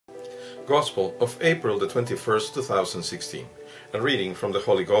Gospel of April the 21st, 2016. A reading from the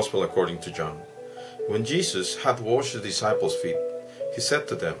Holy Gospel according to John. When Jesus had washed the disciples' feet, he said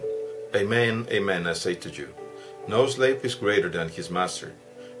to them, Amen, amen, I say to you, no slave is greater than his master,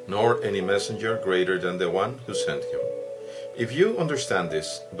 nor any messenger greater than the one who sent him. If you understand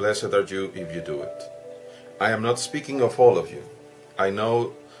this, blessed are you if you do it. I am not speaking of all of you. I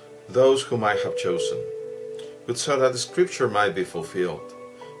know those whom I have chosen, but so that the scripture might be fulfilled,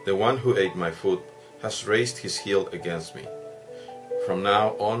 the one who ate my food has raised his heel against me. From now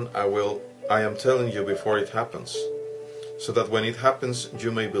on I am telling you before it happens, so that when it happens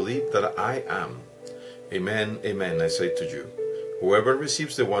you may believe that I am. Amen, amen, I say to you, whoever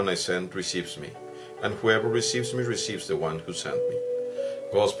receives the one I sent receives me, and whoever receives me receives the one who sent me.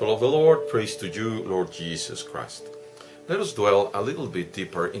 Gospel of the Lord, praise to you, Lord Jesus Christ. Let us dwell a little bit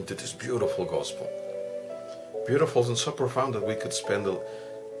deeper into this beautiful gospel. Beautiful and so profound that we could spend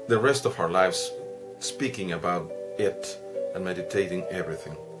the rest of our lives speaking about it and meditating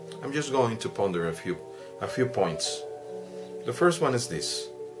everything. I'm just going to ponder a few points. The first one is this: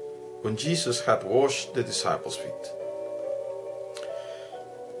 when Jesus had washed the disciples' feet.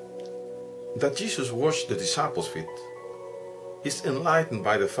 That Jesus washed the disciples' feet is enlightened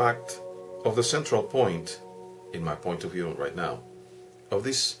by the fact of the central point, in my point of view right now, of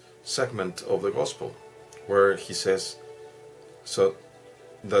this segment of the Gospel, where he says, so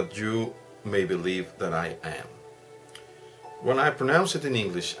that you may believe that I am. When I pronounce it in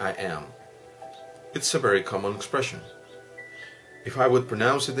English, I am, it's a very common expression. If I would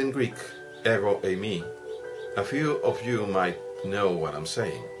pronounce it in Greek, ego eimi, a few of you might know what I'm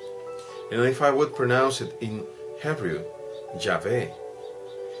saying. And if I would pronounce it in Hebrew, Yahweh,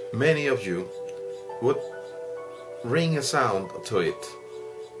 many of you would ring a sound to it.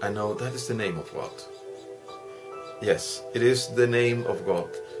 I know that is the name of God. Yes, it is the name of God.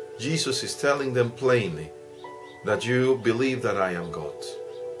 Jesus is telling them plainly that you believe that I am God.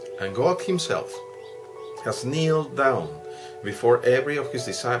 And God himself has kneeled down before every of his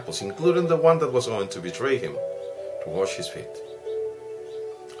disciples, including the one that was going to betray him, to wash his feet.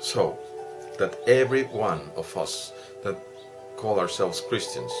 So that every one of us that call ourselves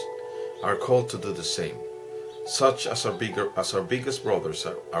Christians are called to do the same, such as our biggest brothers,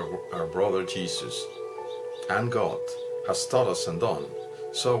 our brother Jesus and God has taught us and done,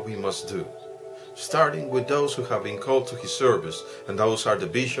 so we must do, starting with those who have been called to his service, and those are the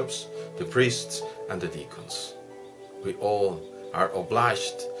bishops, the priests, and the deacons. We all are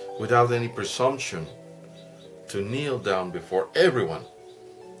obliged, without any presumption, to kneel down before everyone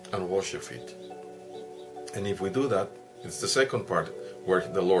and wash your feet. And if we do that, it's the second part where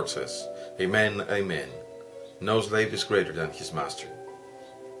the Lord says, Amen, amen. No slave is greater than his master,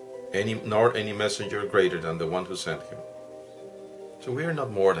 nor any messenger greater than the one who sent him. So we are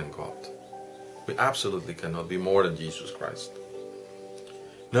not more than God. We absolutely cannot be more than Jesus Christ.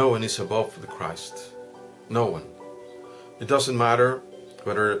 No one is above the Christ. No one. It doesn't matter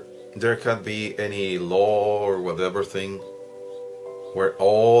whether there can be any law or whatever thing where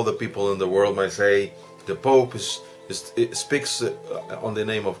all the people in the world might say the Pope speaks on the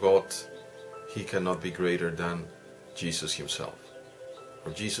name of God. He cannot be greater than Jesus himself.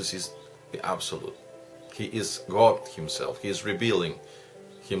 For Jesus is the absolute. He is God himself. He is revealing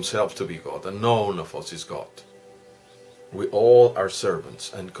himself to be God, and none of us is God. We all are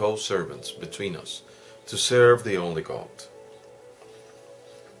servants and co-servants between us to serve the only God.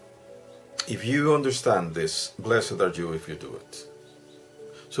 If you understand this, blessed are you if you do it.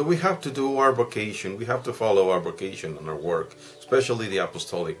 So we have to do our vocation, we have to follow our vocation and our work, especially the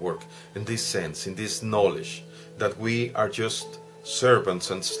apostolic work, in this sense, in this knowledge, that we are just servants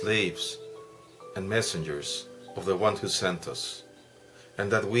and slaves and messengers of the one who sent us,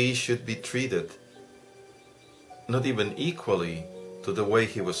 and that we should be treated not even equally to the way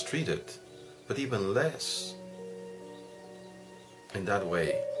he was treated, but even less. In that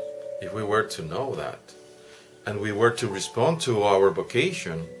way, if we were to know that, and we were to respond to our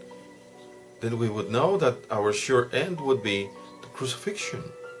vocation, then we would know that our sure end would be the crucifixion.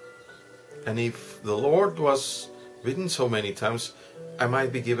 And if the Lord was beaten so many times, I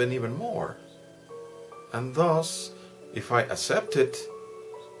might be given even more. And thus, if I accept it,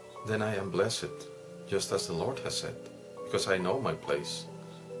 then I am blessed, just as the Lord has said, because I know my place.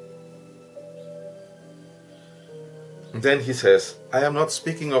 And then he says, I am not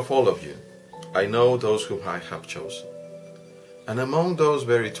speaking of all of you. I know those whom I have chosen. And among those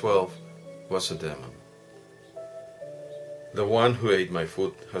very 12 was a demon. The one who ate my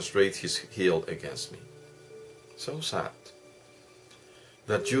food has raised his heel against me. So sad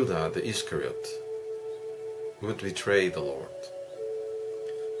that Judah the Iscariot would betray the Lord.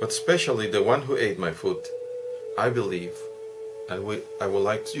 but especially the one who ate my food, I believe, and I would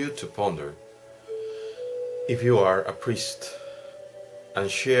like you to ponder, if you are a priest and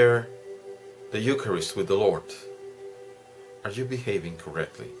share the Eucharist with the Lord, are you behaving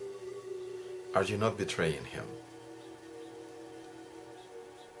correctly? Are you not betraying Him?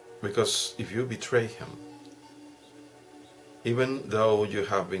 Because if you betray Him, even though you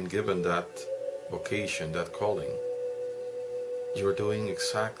have been given that vocation, that calling, you're doing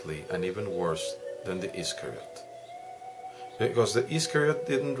exactly and even worse than the Iscariot. Because the Iscariot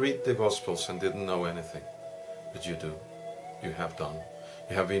didn't read the Gospels and didn't know anything. But you do. You have done.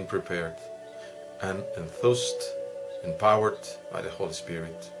 You have been prepared and enthused, empowered by the Holy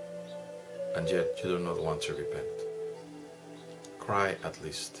Spirit, and yet you do not want to repent. Cry at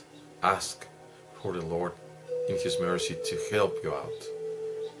least. Ask for the Lord in His mercy to help you out,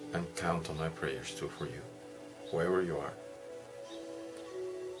 and count on my prayers too for you, wherever you are.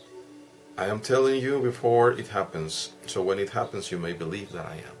 I am telling you before it happens, so when it happens you may believe that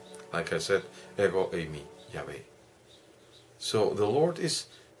I am. Like I said, ego eimi, Yahweh. So the Lord is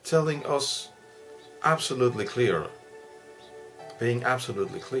telling us absolutely clear, being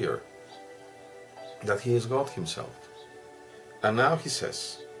absolutely clear, that He is God Himself. And now He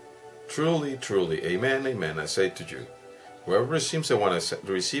says, truly, truly, amen, amen, I say to you, whoever receives the one I sent,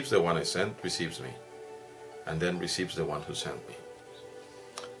 receives me, and then receives the one who sent me.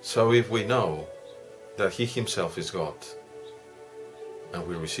 So if we know that He Himself is God, and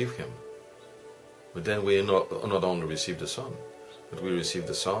we receive Him, but then we not only receive the Son, but we receive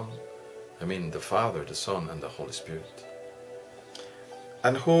the Father, the Son, and the Holy Spirit.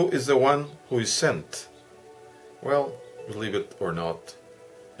 And who is the one who is sent? Well, believe it or not,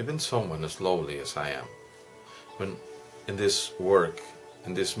 even someone as lowly as I am, when in this work,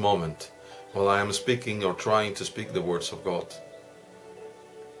 in this moment, while I am speaking or trying to speak the words of God,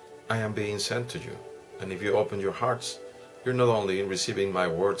 I am being sent to you. And if you open your hearts, you're not only receiving my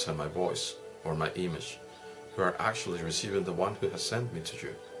words and my voice or my image, you are actually receiving the one who has sent me to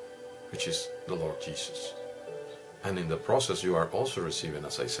you, which is the Lord Jesus. And in the process you are also receiving,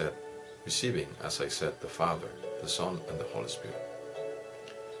 as I said, the Father, the Son, and the Holy Spirit.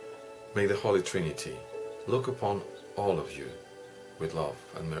 May the Holy Trinity look upon all of you with love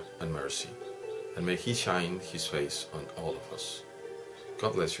and mercy, and may He shine His face on all of us.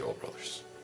 God bless you all, brothers.